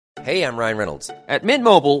Hey, I'm Ryan Reynolds. At Mint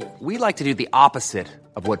Mobile, we like to do the opposite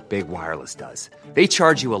of what Big Wireless does. They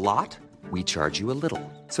charge you a lot, we charge you a little.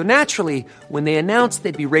 So naturally, when they announced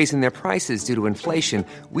they'd be raising their prices due to inflation,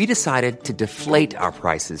 we decided to deflate our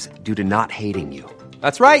prices due to not hating you.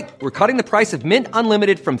 That's right. We're cutting the price of Mint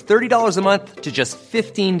Unlimited from $30 a month to just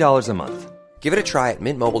 $15 a month. Give it a try at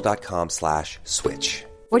mintmobile.com/switch.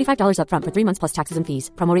 $45 up front for 3 months plus taxes and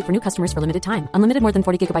fees. Promo rate for new customers for limited time. Unlimited more than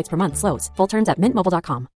 40 gigabytes per month. Slows full terms at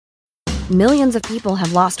mintmobile.com. Millions of people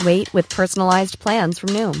have lost weight with personalized plans from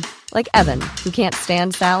Noom. Like Evan, who can't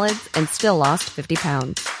stand salads and still lost 50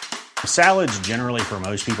 pounds. Salads generally for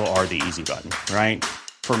most people are the easy button, right?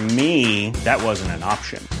 For me, that wasn't an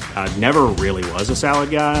option. I never really was a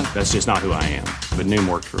salad guy. That's just not who I am. But Noom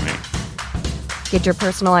worked for me. Get your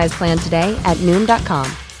personalized plan today at Noom.com.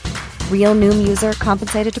 Real Noom user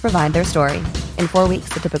compensated to provide their story. In 4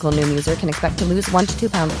 weeks, the typical Noom user can expect to lose 1 to 2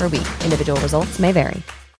 pounds per week. Individual results may vary.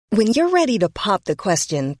 When you're ready to pop the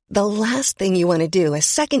question, the last thing you want to do is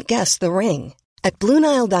second-guess the ring. At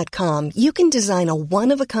BlueNile.com, you can design a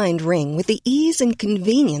one-of-a-kind ring with the ease and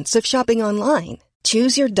convenience of shopping online.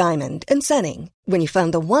 Choose your diamond and setting. When you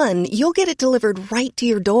find the one, you'll get it delivered right to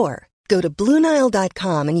your door. Go to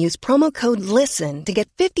BlueNile.com and use promo code LISTEN to get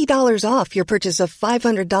 $50 off your purchase of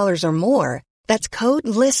 $500 or more. That's code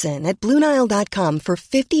LISTEN at BlueNile.com for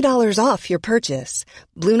 $50 off your purchase.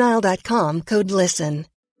 BlueNile.com, code LISTEN.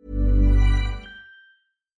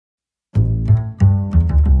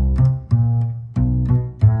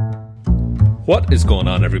 What is going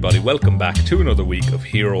on, everybody? Welcome back to another week of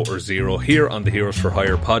Hero or Zero here on the Heroes for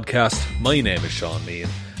Hire podcast. My name is Sean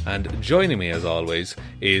Meehan, and joining me as always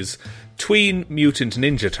is tween mutant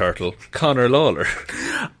ninja turtle Connor Lawler.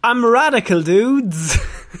 I'm radical, dudes.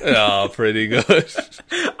 Oh, pretty good.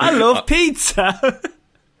 I love pizza.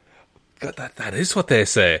 God, that is what they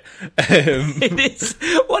say. It is.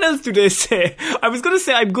 What else do they say? I was going to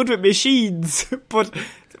say I'm good with machines, but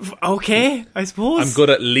okay, I suppose. I'm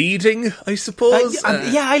good at leading, I suppose.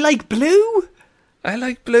 Yeah, I like blue. I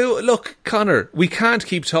like blue. Look, Connor, we can't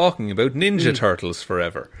keep talking about Ninja Turtles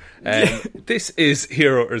forever. This is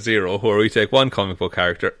Hero or Zero, where we take one comic book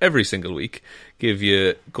character every single week,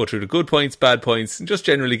 go through the good points, bad points, and just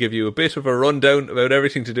generally give you a bit of a rundown about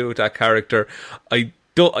everything to do with that character. I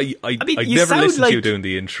never listened to you doing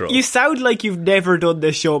the intro. You sound like you've never done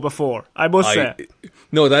this show before, I must say.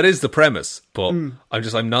 No, that is the premise, but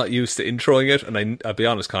I'm not used to introing it, and I'll be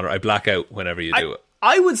honest, Connor, I black out whenever you do it.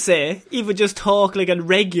 I would say, even just talk like a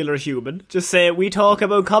regular human. Just say, we talk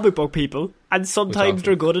about comic book people, and sometimes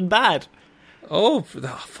they're good and bad. Oh,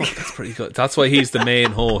 fuck, that's pretty good. That's why he's the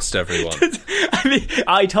main host, everyone.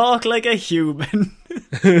 I talk like a human.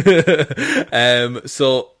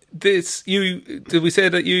 So, did we say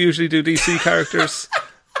that you usually do DC characters?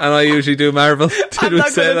 And I usually do Marvel? I'm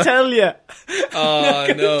not going to tell you. Oh,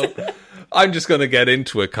 no. I'm just going to get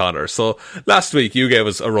into it, Connor. So, last week you gave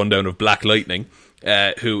us a rundown of Black Lightning,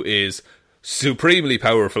 who is supremely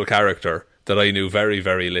powerful character that I knew very,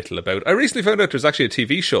 very little about. I recently found out there's actually a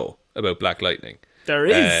TV show about Black Lightning. There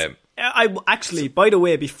is. I actually, by the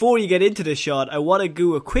way, before you get into this, Sean, I want to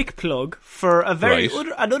do a quick plug for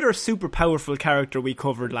another super powerful character we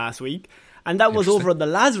covered last week, and that was over on the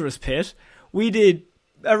Lazarus Pit. We did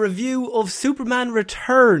a review of Superman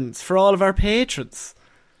Returns for all of our patrons.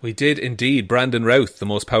 We did indeed. Brandon Routh, the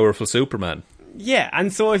most powerful Superman. Yeah,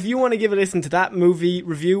 and so if you want to give a listen to that movie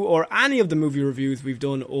review or any of the movie reviews we've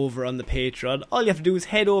done over on the Patreon, all you have to do is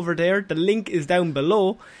head over there. The link is down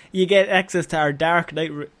below. You get access to our Dark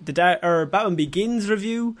Knight, our Batman Begins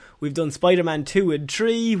review. We've done Spider-Man 2 and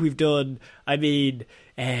 3. We've done, name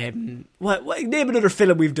another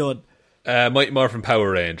film we've done. Mighty Morphin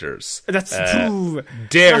Power Rangers. That's Daredevil.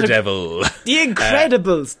 The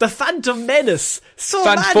Incredibles. The Phantom Menace.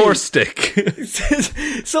 Fantastic.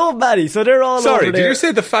 So many. So they're all over there. Sorry, did you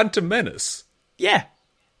say the Phantom Menace? Yeah.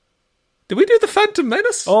 Did we do the Phantom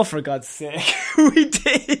Menace? Oh, for God's sake. We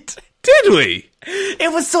did. Did we?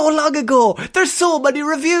 It was so long ago. There's so many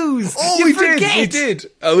reviews. Oh, we did.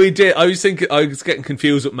 Oh, we did. I was getting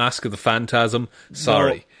confused with Mask of the Phantasm.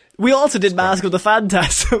 Sorry. No. We also did Mask of the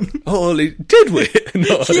Phantasm. Holy, did we?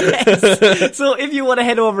 No. Yes. So if you want to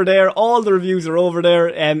head over there, all the reviews are over there.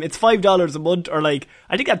 It's $5 a month, or I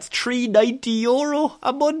think that's €3.90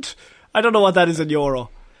 a month. I don't know what that is in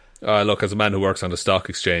euro. Look, as a man who works on the stock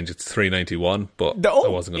exchange, it's $3.91, but I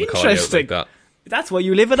wasn't going to call you out like that. That's why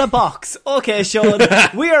you live in a box. Okay, Sean,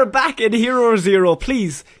 we are back in Hero Zero.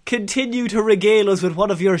 Please continue to regale us with one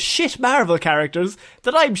of your shit Marvel characters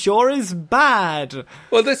that I'm sure is bad.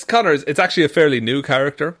 Well, this, Connor, it's actually a fairly new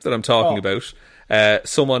character that I'm talking about.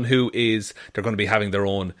 Someone who they're going to be having their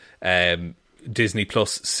own Disney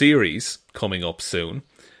Plus series coming up soon.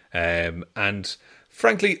 And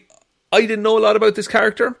frankly, I didn't know a lot about this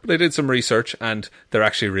character, but I did some research and they're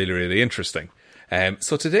actually really, really interesting.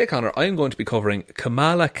 So today, Connor, I'm going to be covering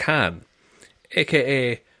Kamala Khan,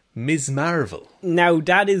 aka Ms. Marvel. Now,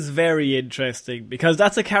 that is very interesting because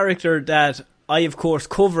that's a character that I, of course,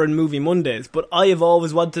 cover in Movie Mondays, but I have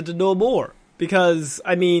always wanted to know more. Because,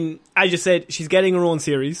 I mean, as you said, she's getting her own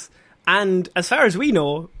series, and as far as we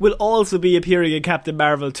know, will also be appearing in Captain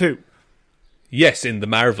Marvel 2. Yes, in the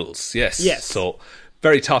Marvels, yes. So,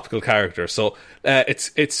 very topical character. So,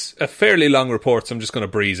 it's a fairly long report, so I'm just going to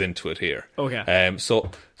breeze into it here. Okay.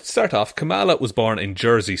 So, to start off, Kamala was born in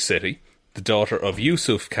Jersey City, the daughter of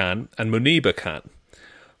Yusuf Khan and Muniba Khan.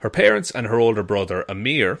 Her parents and her older brother,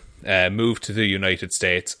 Amir, moved to the United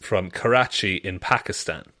States from Karachi in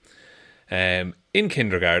Pakistan. In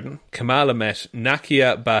kindergarten, Kamala met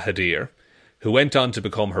Nakia Bahadir, who went on to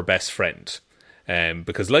become her best friend.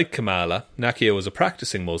 Because like Kamala, Nakia was a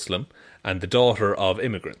practicing Muslim and the daughter of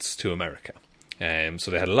immigrants to America. So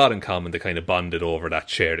they had a lot in common. They kind of bonded over that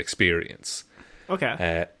shared experience.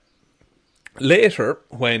 Okay. Later,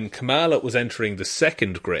 when Kamala was entering the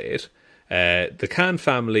 2nd grade, the Khan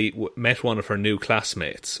family met one of her new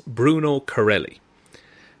classmates, Bruno Corelli.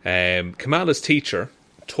 Kamala's teacher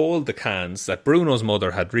told the Khans that Bruno's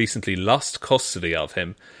mother had recently lost custody of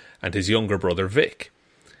him and his younger brother Vic.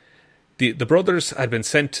 The brothers had been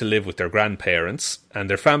sent to live with their grandparents and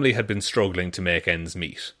their family had been struggling to make ends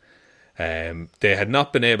meet. They had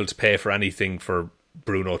not been able to pay for anything for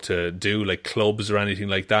Bruno to do, like clubs or anything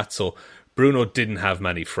like that, so Bruno didn't have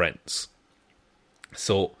many friends.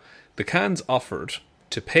 So the Khans offered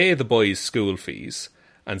to pay the boys' school fees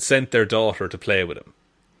and sent their daughter to play with him.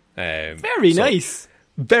 Very nice.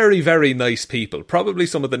 Very, very nice people. Probably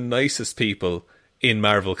some of the nicest people in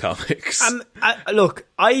Marvel Comics. Look,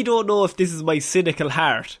 I don't know if this is my cynical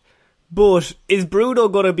heart, but is Bruno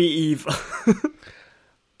going to be evil?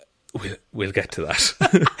 We'll get to that.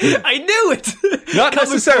 I knew it! Not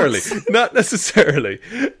necessarily.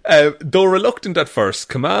 Though reluctant at first,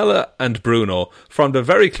 Kamala and Bruno formed a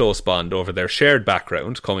very close bond over their shared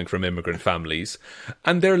background, coming from immigrant families,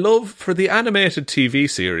 and their love for the animated TV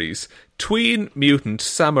series Tween Mutant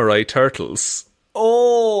Samurai Turtles.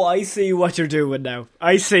 Oh, I see what you're doing now.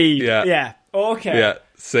 I see. Yeah. Okay. Yeah.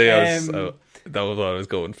 That was what I was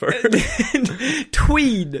going for.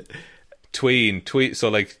 Tween. So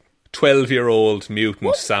like 12-year-old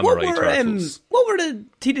mutant samurai turtles. What were the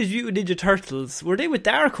Teenage Mutant Ninja Turtles? Were they with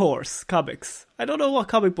Dark Horse Comics? I don't know what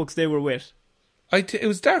comic books they were with. It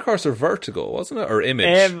was Dark Horse or Vertigo, wasn't it? Or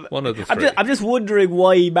Image? One of the three. I'm just wondering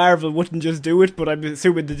why Marvel wouldn't just do it, but I'm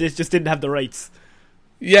assuming that they just didn't have the rights.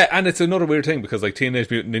 Yeah, and it's another weird thing because like Teenage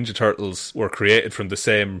Mutant Ninja Turtles were created from the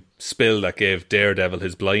same spill that gave Daredevil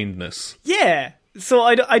his blindness. Yeah, so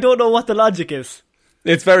I don't know what the logic is.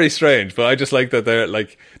 It's very strange, but I just like that they're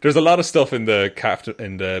like. There's a lot of stuff in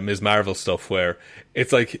the Ms. Marvel stuff where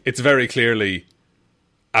it's like it's very clearly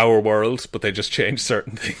our world, but they just change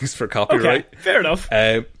certain things for copyright. Okay, fair enough.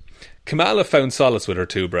 Kamala found solace with her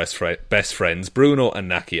two best friends, Bruno and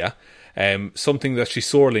Nakia, something that she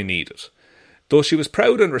sorely needed. Though she was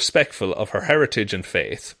proud and respectful of her heritage and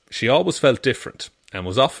faith, she always felt different and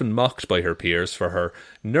was often mocked by her peers for her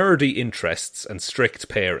nerdy interests and strict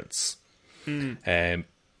parents. In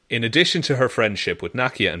addition to her friendship with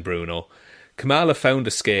Nakia and Bruno, Kamala found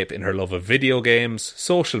escape in her love of video games,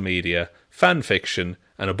 social media, fan fiction,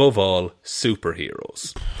 and above all,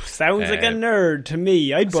 superheroes. Sounds like a nerd to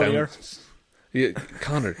me. I'd buy her. Yeah,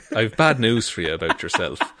 Connor, I have bad news for you about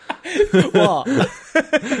yourself. What?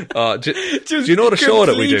 Do you know the show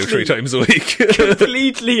that we do 3 times a week?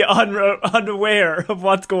 Completely unaware of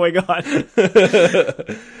what's going on.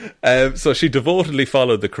 So she devotedly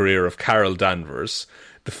followed the career of Carol Danvers,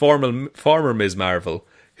 the former Ms. Marvel,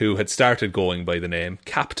 who had started going by the name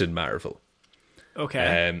Captain Marvel.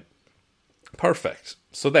 Okay. Perfect.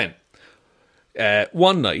 So then,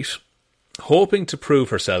 one night, hoping to prove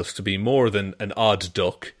herself to be more than an odd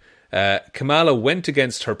duck, Kamala went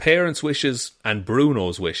against her parents' wishes and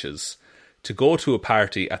Bruno's wishes to go to a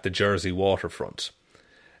party at the Jersey waterfront.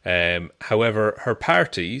 However, her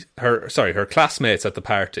classmates at the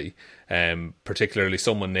party, particularly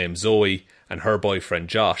someone named Zoe and her boyfriend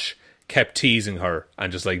Josh, kept teasing her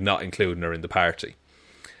and just like not including her in the party.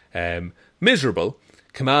 Miserable,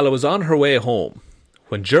 Kamala was on her way home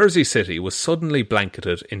when Jersey City was suddenly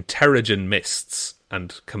blanketed in Terrigen mists,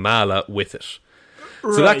 and Kamala with it.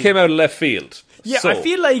 Right. So that came out of left field. Yeah, I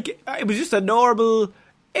feel like it was just a normal,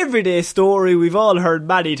 everyday story we've all heard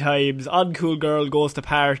many times. Uncool girl goes to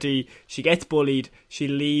party, she gets bullied, she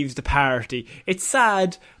leaves the party. It's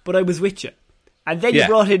sad, but I was with you. And then you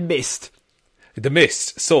brought in Mist. The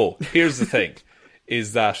Mist. So, here's the thing,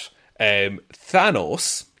 is that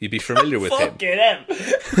Thanos, you'd be familiar with him. Fucking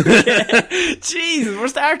him. Jesus, we're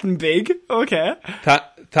starting big. Okay.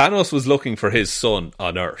 Thanos was looking for his son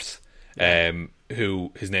on Earth,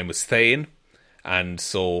 who his name was Thane, and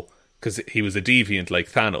so because he was a deviant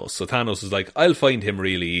like Thanos, so Thanos was like, I'll find him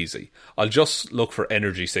really easy. I'll just look for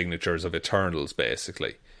energy signatures of Eternals,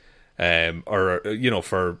 basically, or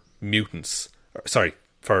for mutants. Sorry,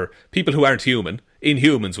 for people who aren't human,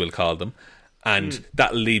 Inhumans we'll call them, and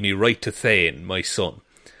that'll lead me right to Thane, my son.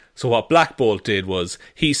 So what Black Bolt did was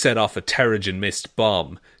he set off a Terrigen Mist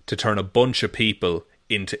bomb to turn a bunch of people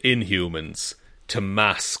into Inhumans to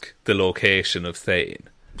mask the location of Thane.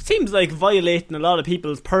 Seems like violating a lot of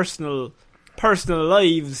people's personal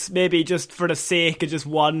lives, maybe just for the sake of just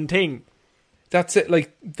one thing. That's it.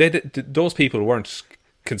 Like those people weren't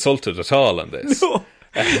consulted at all on this. No.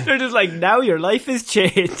 They're just like, now your life has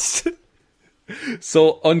changed.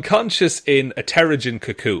 So unconscious in a Terrigen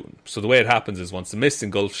cocoon. So the way it happens is once the mist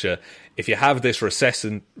engulfs you, if you have this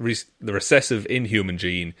the recessive Inhuman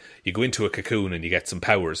gene, you go into a cocoon and you get some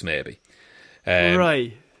powers, maybe.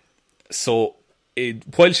 Right. So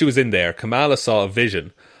while she was in there, Kamala saw a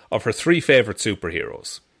vision of her 3 favourite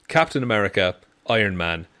superheroes: Captain America, Iron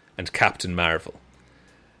Man, and Captain Marvel.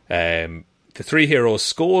 The 3 heroes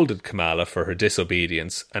scolded Kamala for her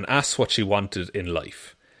disobedience and asked what she wanted in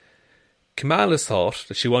life. Kamala thought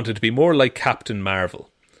that she wanted to be more like Captain Marvel.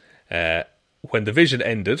 When the vision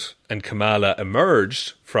ended and Kamala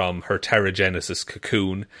emerged from her Terrigenesis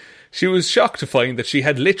cocoon, she was shocked to find that she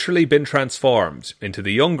had literally been transformed into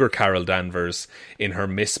the younger Carol Danvers in her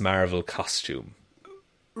Miss Marvel costume.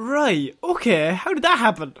 Right, okay. How did that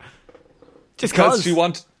happen? Just because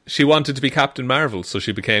she wanted to be Captain Marvel, so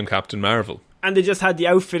she became Captain Marvel. And they just had the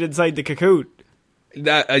outfit inside the cocoon.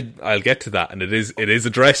 I'll get to that, and it is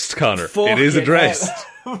addressed, Connor. It is addressed.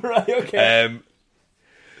 Right, okay.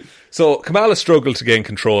 So Kamala struggled to gain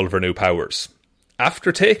control of her new powers.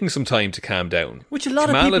 After taking some time to calm down, which a lot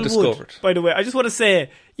Kamala of people would, by the way. I just want to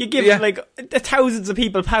say, you give thousands of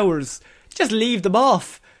people powers, just leave them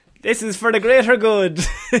off. This is for the greater good.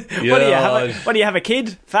 What do you have a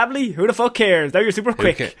kid? Family? Who the fuck cares? Now you're super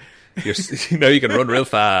quick. Now you can run real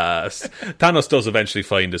fast. Thanos does eventually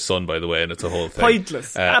find his son, by the way, and it's a whole thing.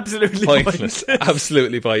 Pointless. Absolutely pointless.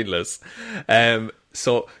 Absolutely pointless.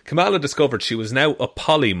 So Kamala discovered she was now a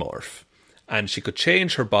polymorph, and she could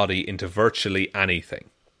change her body into virtually anything.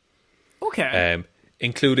 Okay.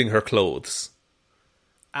 Including her clothes.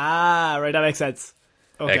 Ah, right, that makes sense.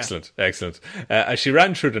 Okay. Excellent. As she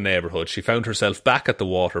ran through the neighbourhood, she found herself back at the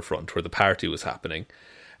waterfront where the party was happening,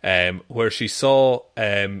 where she saw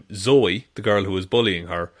Zoe, the girl who was bullying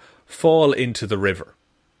her, fall into the river.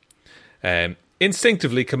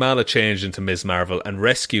 Instinctively, Kamala changed into Ms. Marvel and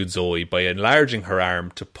rescued Zoe by enlarging her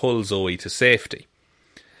arm to pull Zoe to safety.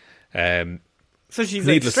 So she's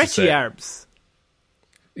like stretchy arms.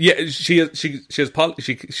 Yeah, she's a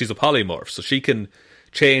polymorph, so she can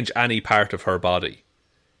change any part of her body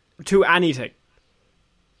to anything.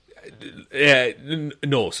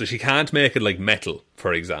 No, so she can't make it like metal,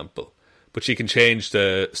 for example, but she can change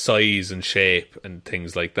the size and shape and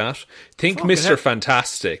things like that. Think Mr.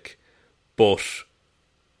 Fantastic, but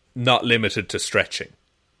not limited to stretching.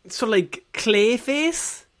 So like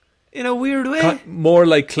Clayface in a weird way? More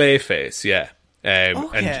like Clayface, yeah.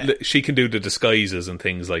 And she can do the disguises and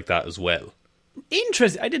things like that as well.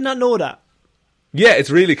 Interesting. I did not know that. Yeah, it's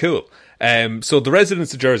really cool. So the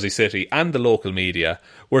residents of Jersey City and the local media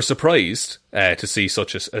were surprised to see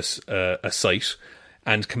such a sight,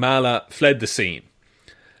 and Kamala fled the scene.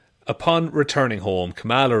 Upon returning home,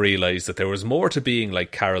 Kamala realised that there was more to being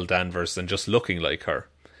like Carol Danvers than just looking like her.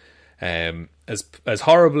 As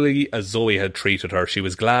horribly as Zoe had treated her, she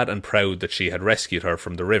was glad and proud that she had rescued her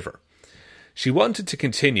from the river. She wanted to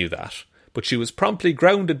continue that, but she was promptly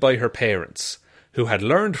grounded by her parents, who had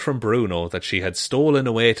learned from Bruno that she had stolen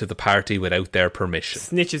away to the party without their permission.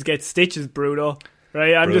 Snitches get stitches, Bruno.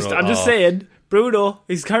 Right? I'm just saying, Bruno,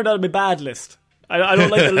 he's turned on my bad list. I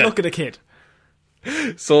don't like the look of the kid.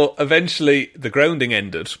 So eventually the grounding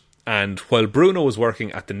ended, and while Bruno was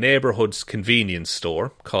working at the neighbourhood's convenience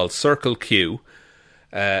store called Circle Q,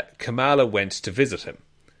 Kamala went to visit him.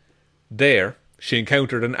 There, she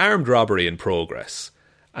encountered an armed robbery in progress,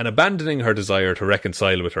 and abandoning her desire to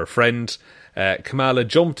reconcile with her friend, Kamala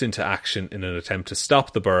jumped into action in an attempt to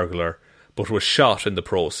stop the burglar, but was shot in the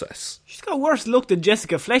process. She's got worse luck than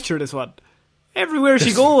Jessica Fletcher, this one. Everywhere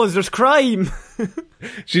she goes, there's crime.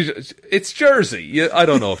 It's Jersey. I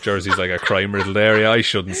don't know if Jersey's like a crime-riddled area. I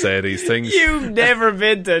shouldn't say these things. You've never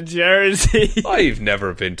been to Jersey. I've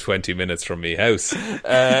never been 20 minutes from me house.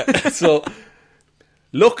 So,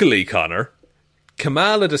 luckily, Connor,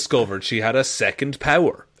 Kamala discovered she had a second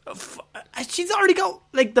power. She's already got,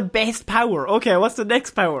 like, the best power. Okay, what's the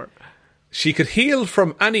next power? She could heal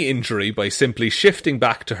from any injury by simply shifting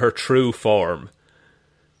back to her true form.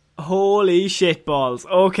 Holy shitballs.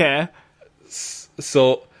 Okay.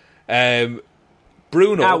 So,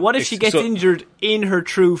 Bruno... Now, what if she gets injured in her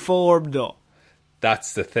true form, though?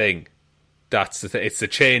 That's the thing. It's the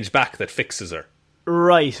change back that fixes her.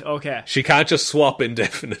 Right, okay. She can't just swap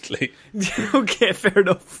indefinitely. Okay, fair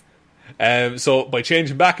enough. So, by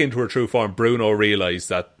changing back into her true form, Bruno realised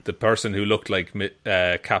that the person who looked like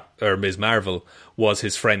Ms. Marvel was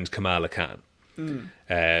his friend Kamala Khan.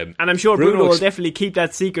 And I'm sure Bruno will definitely keep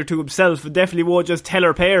that secret to himself and definitely won't just tell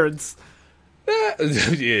her parents.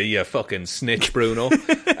 Yeah, fucking snitch, Bruno.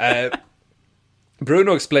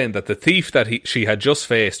 Bruno explained that the thief that she had just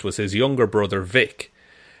faced was his younger brother Vic,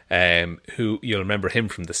 who you'll remember him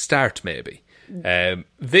from the start maybe.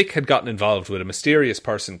 Vic had gotten involved with a mysterious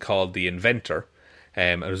person called the Inventor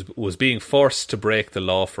and was being forced to break the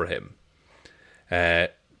law for him.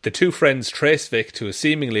 The two friends traced Vic to a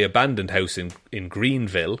seemingly abandoned house in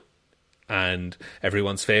Greenville, and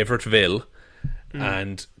everyone's favourite Ville,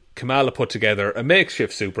 and Kamala put together a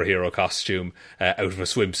makeshift superhero costume out of a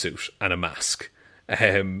swimsuit and a mask.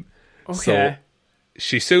 Okay. So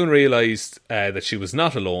she soon realised that she was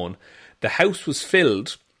not alone. The house was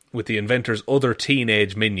filled with the Inventor's other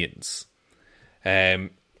teenage minions.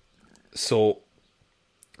 So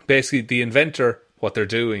basically the Inventor, what they're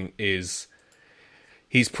doing is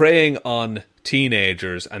he's preying on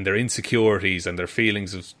teenagers and their insecurities and their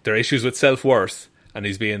feelings of their issues with self-worth, and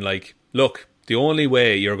he's being like, look, the only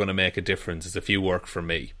way you're going to make a difference is if you work for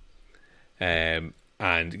me. And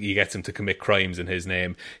he gets them to commit crimes in his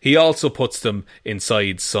name. He also puts them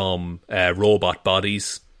inside some robot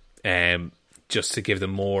bodies, just to give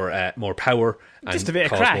them more power and just a bit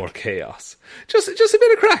cause of crack. More chaos. Just a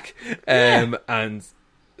bit of crack. Yeah. And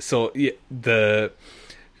so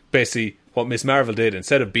basically what Miss Marvel did,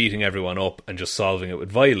 instead of beating everyone up and just solving it with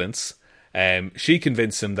violence, she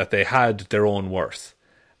convinced them that they had their own worth,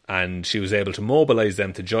 and she was able to mobilise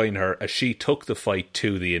them to join her as she took the fight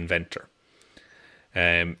to the Inventor.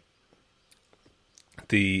 The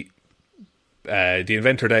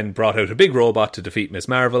Inventor then brought out a big robot to defeat Miss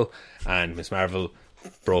Marvel, and Miss Marvel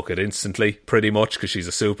broke it instantly, pretty much, because she's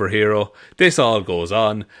a superhero. This all goes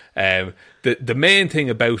on. The main thing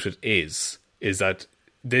about it is that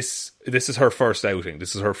this is her first outing.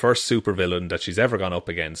 This is her first supervillain that she's ever gone up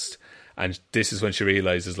against, and this is when she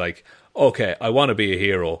realises, like, okay, I want to be a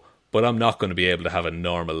hero, but I'm not going to be able to have a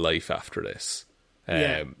normal life after this.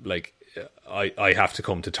 Like, I have to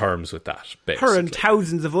come to terms with that, basically. Her and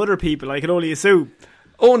thousands of other people, I can only assume.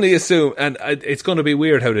 Only assume, and it's going to be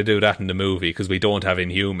weird how to do that in the movie, because we don't have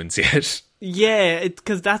Inhumans yet. Yeah,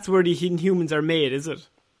 because that's where the Inhumans are made, is it?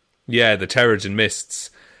 Yeah, the Terrigen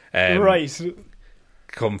Mists. Right.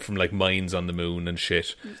 Come from, like, mines on the moon and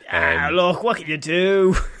shit. Look, what can you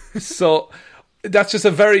do? So, that's just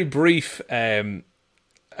a very brief,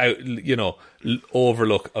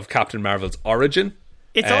 overlook of Captain Marvel's origin.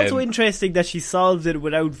 It's also interesting that she solves it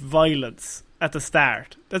without violence at the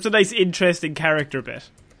start. That's a nice, interesting character bit.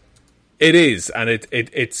 It is, and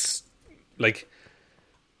it's like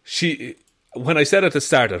she. When I said at the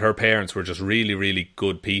start that her parents were just really, really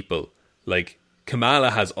good people, like, Kamala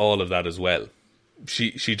has all of that as well.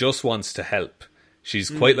 She just wants to help. She's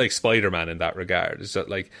quite like Spider-Man in that regard. It's that,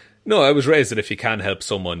 like, no, I was raised that if you can help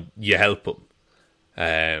someone, you help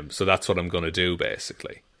them. So that's what I'm going to do,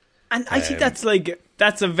 basically. And I think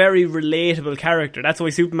that's a very relatable character. That's why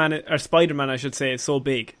Superman, or Spider-Man, I should say, is so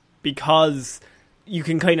big. Because you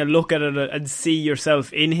can kind of look at it and see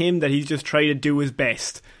yourself in him, that he's just trying to do his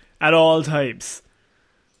best at all times.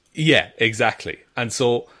 Yeah, exactly. And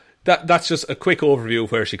so that's just a quick overview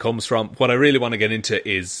of where she comes from. What I really want to get into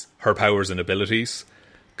is her powers and abilities,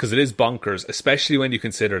 because it is bonkers, especially when you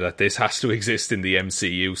consider that this has to exist in the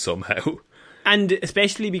MCU somehow. And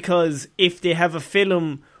especially because if they have a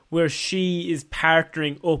film where she is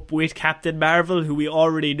partnering up with Captain Marvel, who we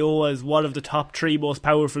already know as one of the top 3 most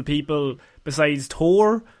powerful people besides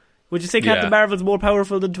Thor. Would you say Captain Marvel's more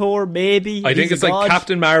powerful than Thor? Maybe. I think it's like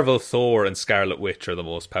Captain Marvel, Thor, and Scarlet Witch are the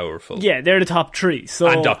most powerful. Yeah, they're the top 3. So,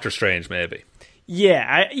 and Doctor Strange, maybe.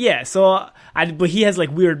 Yeah. So, but he has,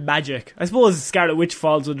 like, weird magic. I suppose Scarlet Witch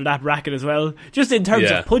falls under that bracket as well. Just in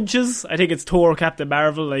terms of punches, I think it's Thor or Captain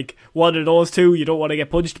Marvel. Like, one of those two you don't want to get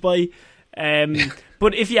punched by.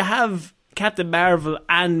 But if you have Captain Marvel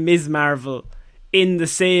and Ms. Marvel in the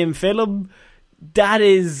same film, that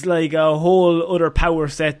is like a whole other power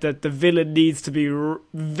set that the villain needs to be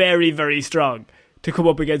very, very strong to come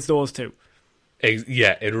up against those two.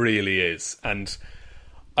 Yeah, it really is. And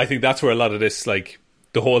I think that's where a lot of this, like,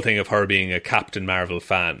 the whole thing of her being a Captain Marvel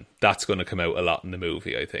fan, that's going to come out a lot in the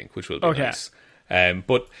movie, I think, which will be nice.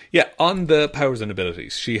 But yeah, on the powers and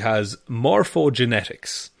abilities, she has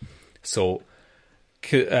morphogenetics. So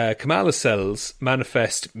Kamala's cells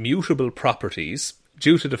manifest mutable properties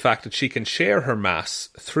due to the fact that she can share her mass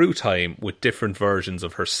through time with different versions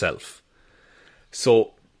of herself.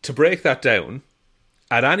 So to break that down,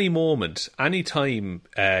 at any moment, any time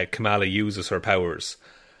Kamala uses her powers,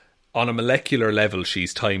 on a molecular level,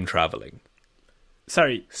 she's time traveling.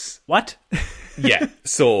 Sorry, what? Yeah,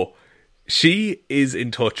 so she is in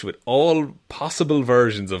touch with all possible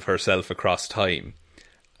versions of herself across time,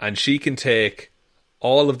 and she can take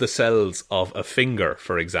all of the cells of a finger,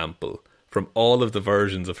 for example, from all of the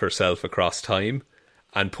versions of herself across time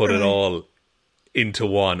and put it all into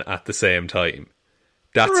one at the same time.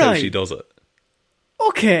 That's how she does it.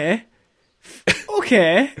 Okay.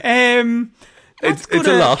 It's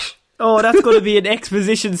a lot. Oh, that's going to be an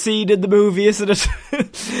exposition scene in the movie, isn't it?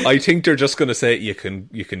 I think they're just going to say you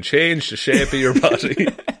can change the shape of your body.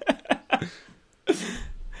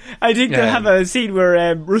 I think they'll have a scene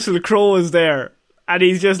where Russell Crowe is there and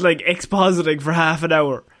he's just like expositing for half an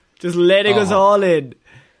hour, just letting us all in.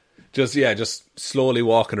 Just slowly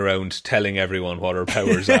walking around telling everyone what her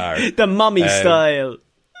powers are. The mummy style.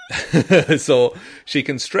 So she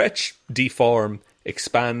can stretch, deform,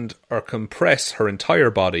 expand or compress her entire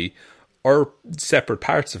body or separate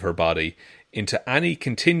parts of her body into any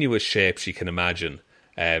continuous shape she can imagine,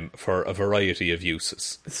 for a variety of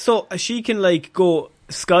uses. So she can like go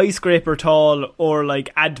skyscraper tall or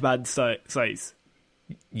like Ant-Man size.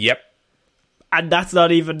 Yep. And that's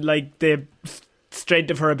not even like the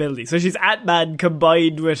strength of her ability. So she's Ant-Man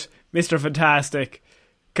combined with Mr. Fantastic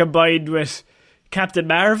combined with Captain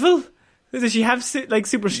Marvel. Does she have like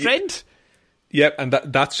super strength? Yep, and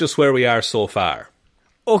that's just where we are so far.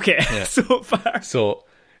 Okay, so far. So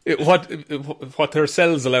what her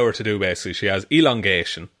cells allow her to do, basically, she has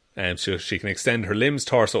elongation, and so she can extend her limbs,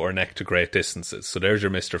 torso or neck to great distances. So there's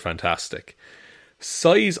your Mr. Fantastic.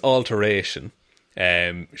 Size alteration,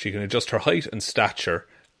 she can adjust her height and stature,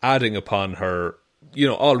 adding upon her,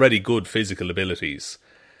 already good physical abilities.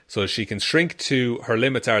 So she can shrink to, her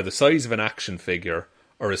limits are the size of an action figure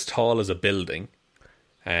or as tall as a building.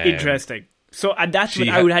 Interesting. So, and that's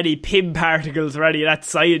without any Pym particles or any of that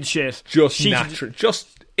science shit. Just natural,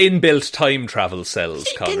 just inbuilt time travel cells,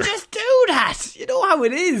 Connor. She can just do that. You know how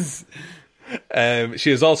it is. She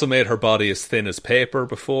has also made her body as thin as paper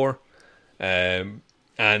before. And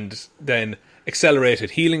then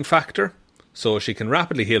accelerated healing factor. So she can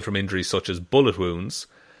rapidly heal from injuries such as bullet wounds.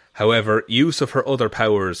 However, use of her other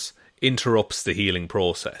powers interrupts the healing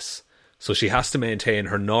process. So she has to maintain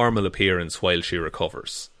her normal appearance while she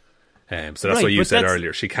recovers. So that's what you said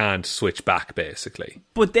earlier. She can't switch back, basically.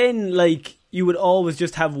 But then, like, you would always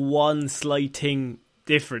just have one slight thing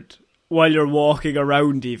different while you're walking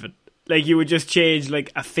around, even. Like, you would just change,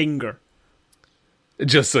 like, a finger.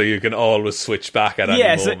 Just so you can always switch back at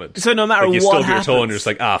any moment. So no matter like what happens. You stub your toe and you're just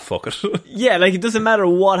like, fuck it. Yeah, like, it doesn't matter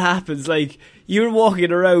what happens. Like, you're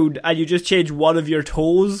walking around and you just change one of your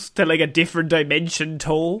toes to, like, a different dimension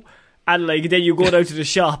toe. And, like, then you go down to the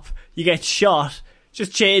shop, you get shot.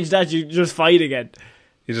 Just change that, you're just fine again.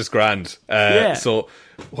 You're just grand. So,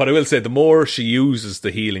 what I will say, the more she uses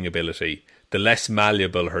the healing ability, the less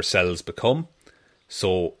malleable her cells become.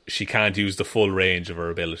 So, she can't use the full range of her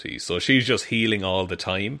abilities. So, she's just healing all the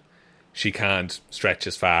time. She can't stretch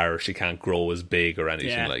as far, or she can't grow as big or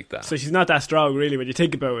anything like that. So, she's not that strong, really, when you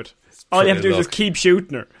think about it. All you have to do is just keep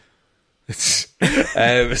shooting her.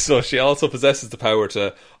 So she also possesses the power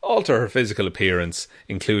to alter her physical appearance,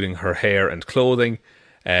 including her hair and clothing,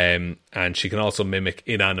 and she can also mimic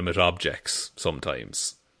inanimate objects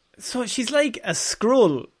sometimes. So she's like a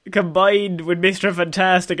Skrull combined with Mr.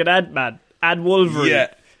 Fantastic and Ant-Man and Wolverine.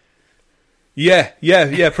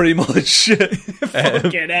 Yeah, pretty much.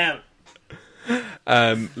 Fucking hell.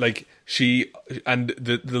 Like she and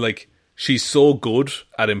the like. She's so good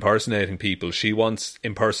at impersonating people. She once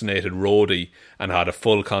impersonated Rhodey and had a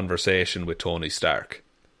full conversation with Tony Stark.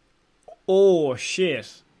 Oh,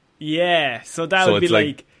 shit. Yeah, so that would be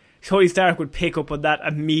like Tony Stark would pick up on that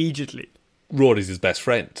immediately. Rhodey's his best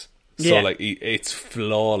friend. So, like, it's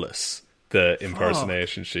flawless, the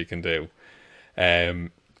impersonation she can do.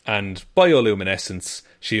 And bioluminescence,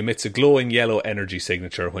 she emits a glowing yellow energy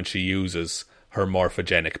signature when she uses her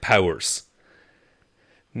morphogenic powers.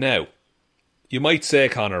 Now, you might say,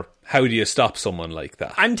 Connor, how do you stop someone like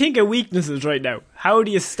that? I'm thinking weaknesses right now. How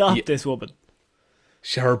do you stop this woman?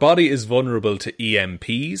 Her body is vulnerable to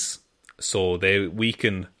EMPs, so they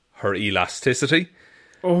weaken her elasticity.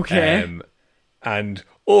 Okay. And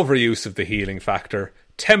overuse of the healing factor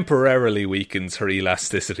temporarily weakens her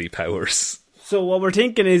elasticity powers. So what we're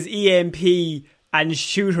thinking is EMP and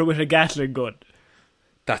shoot her with a Gatling gun.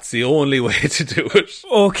 That's the only way to do it.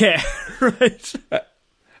 Okay, right.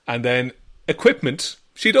 And then equipment.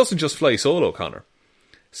 She doesn't just fly solo, Connor.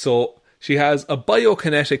 So she has a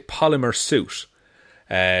biokinetic polymer suit.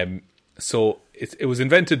 So it was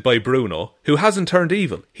invented by Bruno, who hasn't turned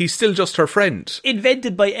evil. He's still just her friend.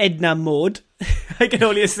 Invented by Edna Mode, I can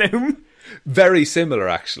only assume. Very similar,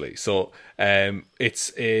 actually. So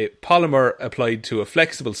it's a polymer applied to a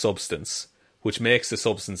flexible substance, which makes the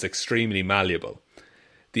substance extremely malleable.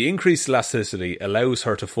 The increased elasticity allows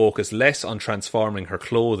her to focus less on transforming her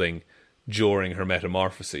clothing during her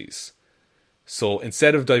metamorphoses. So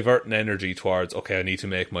instead of diverting energy towards, okay, I need to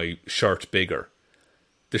make my shirt bigger,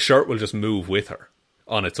 the shirt will just move with her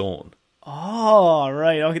on its own. Oh,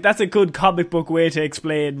 right. Okay, that's a good comic book way to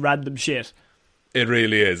explain random shit. It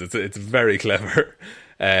really is. It's very clever.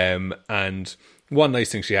 And one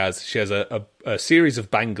nice thing she has a series of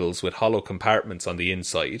bangles with hollow compartments on the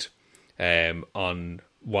inside on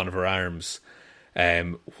one of her arms.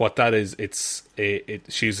 What that is,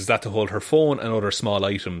 she uses that to hold her phone and other small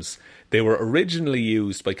items. They were originally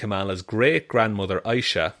used by Kamala's great-grandmother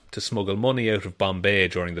Aisha to smuggle money out of Bombay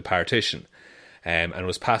during the partition, and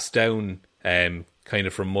was passed down kind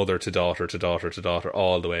of from mother to daughter to daughter to daughter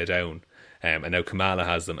all the way down. And now Kamala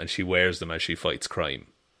has them, and she wears them as she fights crime.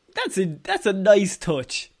 That's a nice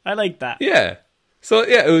touch. I like that. Yeah. So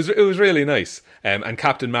yeah, it was really nice. And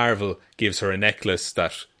Captain Marvel gives her a necklace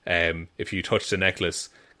that if you touch the necklace,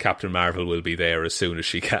 Captain Marvel will be there as soon as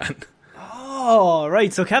she can. Oh,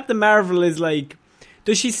 right. So Captain Marvel is like,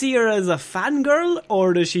 does she see her as a fangirl,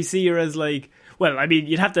 or does she see her as like, well, I mean,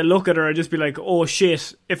 you'd have to look at her and just be like, oh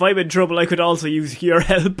shit, if I'm in trouble, I could also use your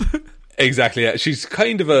help. Exactly, yeah. She's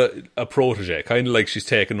kind of a protege, kind of like she's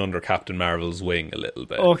taken under Captain Marvel's wing a little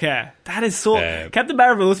bit. Okay, that is so... Captain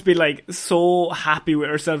Marvel must be like so happy with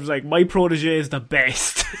herself, like, my protege is the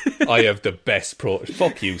best. I have the best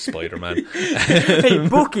fuck you, Spider-Man. Hey,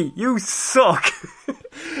 Bucky, you suck.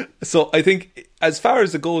 So I think, as far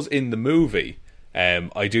as it goes in the movie,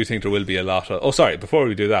 I do think there will be a lot of... Oh, sorry, before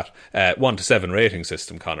we do that, 1 to 7 rating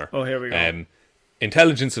system, Connor. Oh, here we go.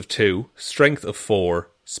 Intelligence of 2, strength of 4,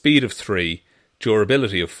 speed of 3,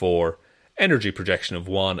 durability of 4, energy projection of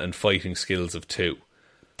 1, and fighting skills of 2.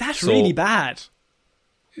 That's really bad.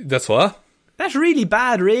 That's what? That's really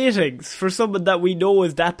bad ratings for someone that we know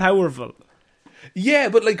is that powerful. Yeah,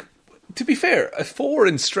 but like, to be fair, a 4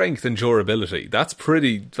 in strength and durability, that's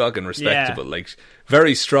pretty fucking respectable. Yeah. Like,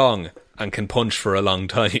 very strong and can punch for a long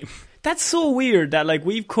time. That's so weird that, like,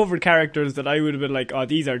 we've covered characters that I would have been like, oh,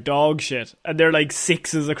 these are dog shit. And they're like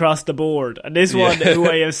 6s across the board. And this one, who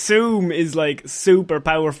I assume is like super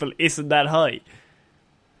powerful, isn't that high.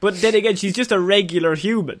 But then again, she's just a regular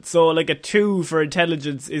human. So, like, a 2 for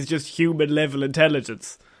intelligence is just human level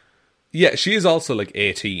intelligence. Yeah, she is also like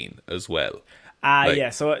 18 as well. Yeah.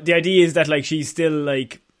 So the idea is that, like, she still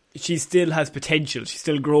has potential. She's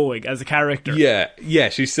still growing as a character. Yeah,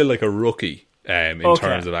 she's still like a rookie. In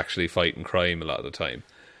terms of actually fighting crime a lot of the time.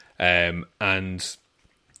 And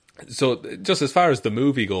so just as far as the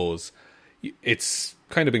movie goes, it's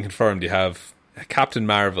kind of been confirmed. You have Captain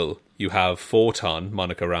Marvel, you have Photon,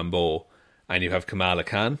 Monica Rambeau, and you have Kamala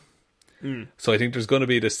Khan. So I think there's going to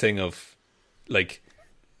be this thing of like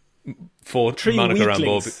Monica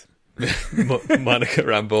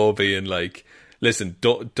Rambeau being like, listen,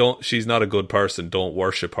 don't she's not a good person, don't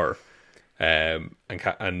worship her. And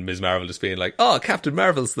Ms. Marvel just being like, oh, Captain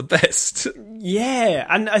Marvel's the best. Yeah,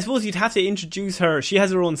 and I suppose you'd have to introduce her. She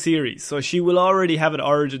has her own series, so she will already have an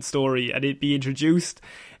origin story and it'd be introduced.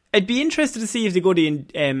 I'd be interested to see if they go the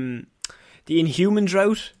Inhumans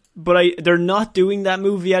route, but they're not doing that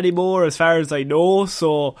movie anymore as far as I know,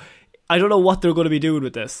 so I don't know what they're going to be doing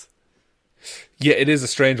with this. Yeah, it is a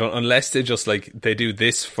strange one, unless they just like, they do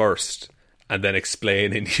this first and then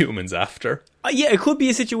explain Inhumans after. Yeah, it could be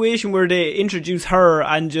a situation where they introduce her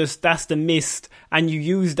and just that's the Mist, and you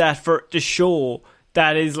use that for the show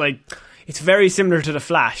that is like, it's very similar to The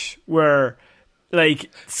Flash, where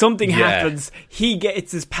like something happens, he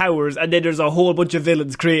gets his powers, and then there's a whole bunch of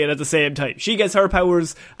villains created at the same time. She gets her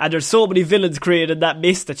powers, and there's so many villains created in that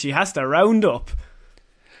Mist that she has to round up.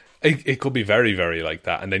 It could be very, very like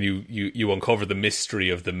that, and then you uncover the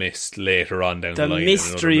mystery of the Mist later on down the line. The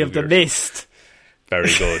mystery of the Mist. Very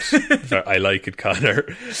good. I like it, Connor.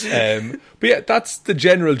 But yeah, that's the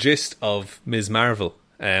general gist of Ms. Marvel.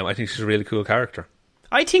 I think she's a really cool character.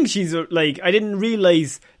 I think she's like, I didn't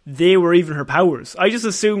realise they were even her powers. I just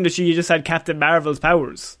assumed that she just had Captain Marvel's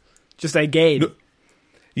powers. Just again.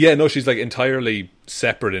 No, she's like entirely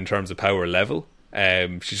separate in terms of power level.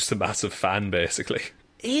 She's just a massive fan, basically.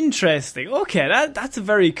 Interesting. Okay, that's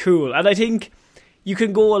very cool. And I think you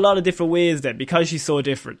can go a lot of different ways then, because she's so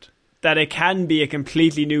different, that it can be a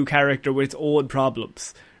completely new character with its own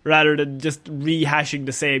problems, rather than just rehashing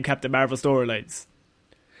the same Captain Marvel storylines.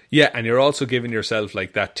 Yeah, and you're also giving yourself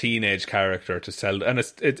like that teenage character to tell, and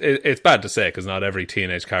it's bad to say because not every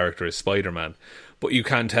teenage character is Spider-Man, but you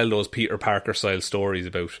can tell those Peter Parker style stories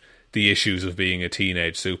about the issues of being a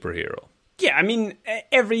teenage superhero. Yeah, I mean,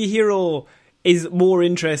 every hero is more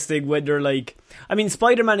interesting when they're like, I mean,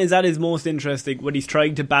 Spider-Man is at his most interesting when he's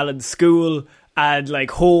trying to balance school and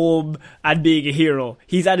like home and being a hero.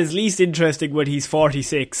 He's at his least interesting when he's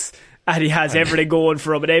 46 and he has everything going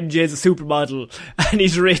for him, and MJ's a supermodel and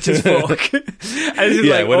he's rich as fuck.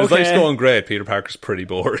 And when his life's going great, Peter Parker's pretty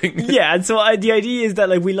boring. Yeah, and so the idea is that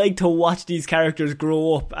like we like to watch these characters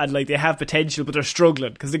grow up and like they have potential, but they're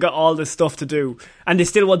struggling because they got all this stuff to do and they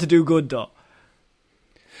still want to do good though.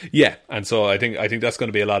 Yeah, and so I think that's going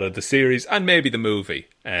to be a lot of the series and maybe the movie,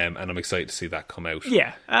 and I'm excited to see that come out.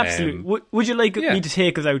 Yeah, absolutely. Would you like me to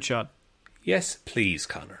take us out, Sean? Yes, please,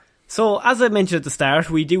 Connor. So, as I mentioned at the start,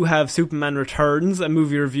 we do have Superman Returns, a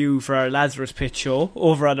movie review for our Lazarus Pit show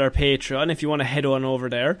over on our Patreon, if you want to head on over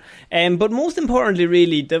there. But most importantly,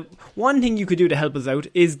 really, the one thing you could do to help us out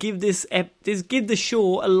is give give the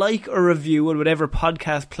show a like or review on whatever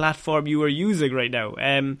podcast platform you are using right now.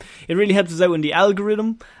 It really helps us out in the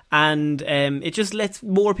algorithm, and it just lets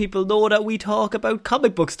more people know that we talk about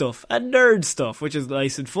comic book stuff and nerd stuff, which is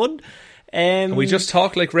nice and fun. And we just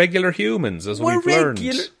talk like regular humans, as we've learned.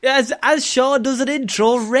 As Sean does an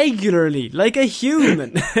intro regularly, like a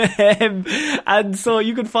human. And so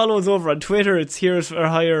you can follow us over on Twitter. It's Here's for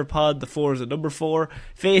Hire Pod, the 4 is the number 4.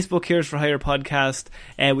 Facebook, Here's for Hire Podcast.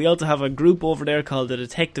 We also have a group over there called the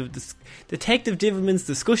Detective Divilman's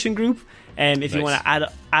Discussion Group. If you want to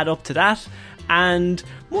add up to that. And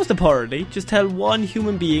most importantly, just tell one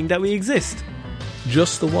human being that we exist.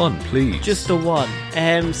 Just the one, please. Just the one.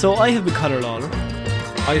 So I have been Conor Lawler.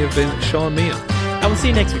 I have been Sean Meehan. And we'll see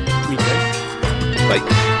you next week, guys. Bye.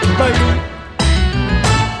 Bye.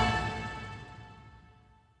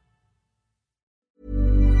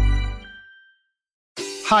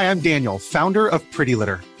 Hi, I'm Daniel, founder of Pretty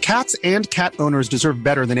Litter. Cats and cat owners deserve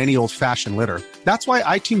better than any old-fashioned litter. That's why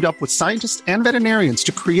I teamed up with scientists and veterinarians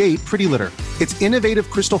to create Pretty Litter. Its innovative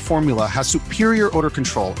crystal formula has superior odor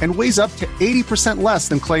control and weighs up to 80% less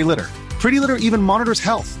than clay litter. Pretty Litter even monitors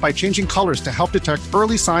health by changing colors to help detect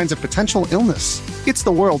early signs of potential illness. It's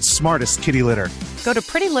the world's smartest kitty litter. Go to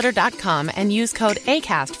prettylitter.com and use code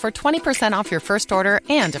ACAST for 20% off your first order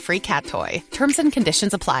and a free cat toy. Terms and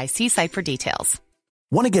conditions apply. See site for details.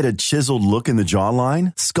 Want to get a chiseled look in the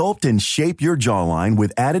jawline? Sculpt and shape your jawline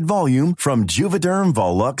with added volume from Juvederm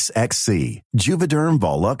Volux XC. Juvederm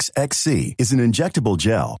Volux XC is an injectable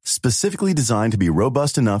gel specifically designed to be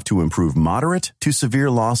robust enough to improve moderate to severe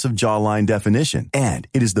loss of jawline definition. And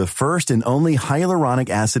it is the first and only hyaluronic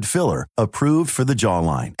acid filler approved for the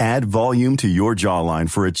jawline. Add volume to your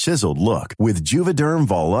jawline for a chiseled look with Juvederm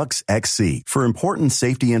Volux XC. For important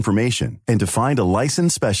safety information and to find a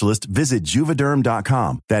licensed specialist, visit Juvederm.com.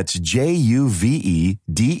 That's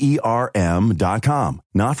Juvederm.com.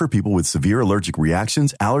 Not for people with severe allergic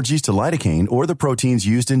reactions, allergies to lidocaine, or the proteins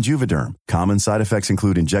used in Juvederm. Common side effects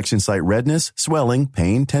include injection site redness, swelling,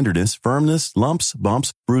 pain, tenderness, firmness, lumps,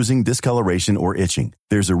 bumps, bruising, discoloration, or itching.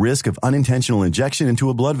 There's a risk of unintentional injection into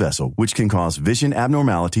a blood vessel, which can cause vision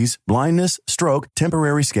abnormalities, blindness, stroke,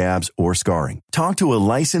 temporary scabs, or scarring. Talk to a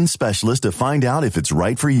licensed specialist to find out if it's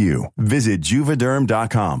right for you. Visit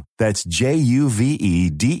Juvederm.com. That's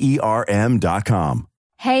Juvederm.com.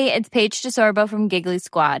 Hey, it's Paige DeSorbo from Giggly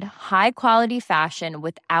Squad. High quality fashion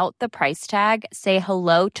without the price tag. Say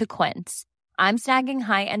hello to Quince. I'm snagging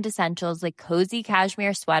high-end essentials like cozy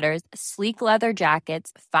cashmere sweaters, sleek leather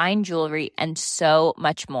jackets, fine jewelry, and so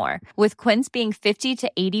much more. With Quince being 50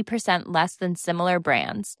 to 80% less than similar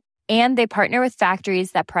brands. And they partner with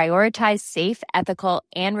factories that prioritize safe, ethical,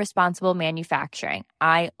 and responsible manufacturing.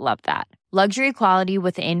 I love that. Luxury quality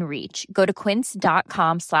within reach. Go to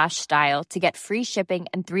quince.com/style to get free shipping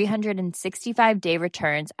and 365-day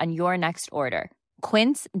returns on your next order.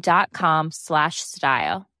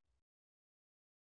 Quince.com/style.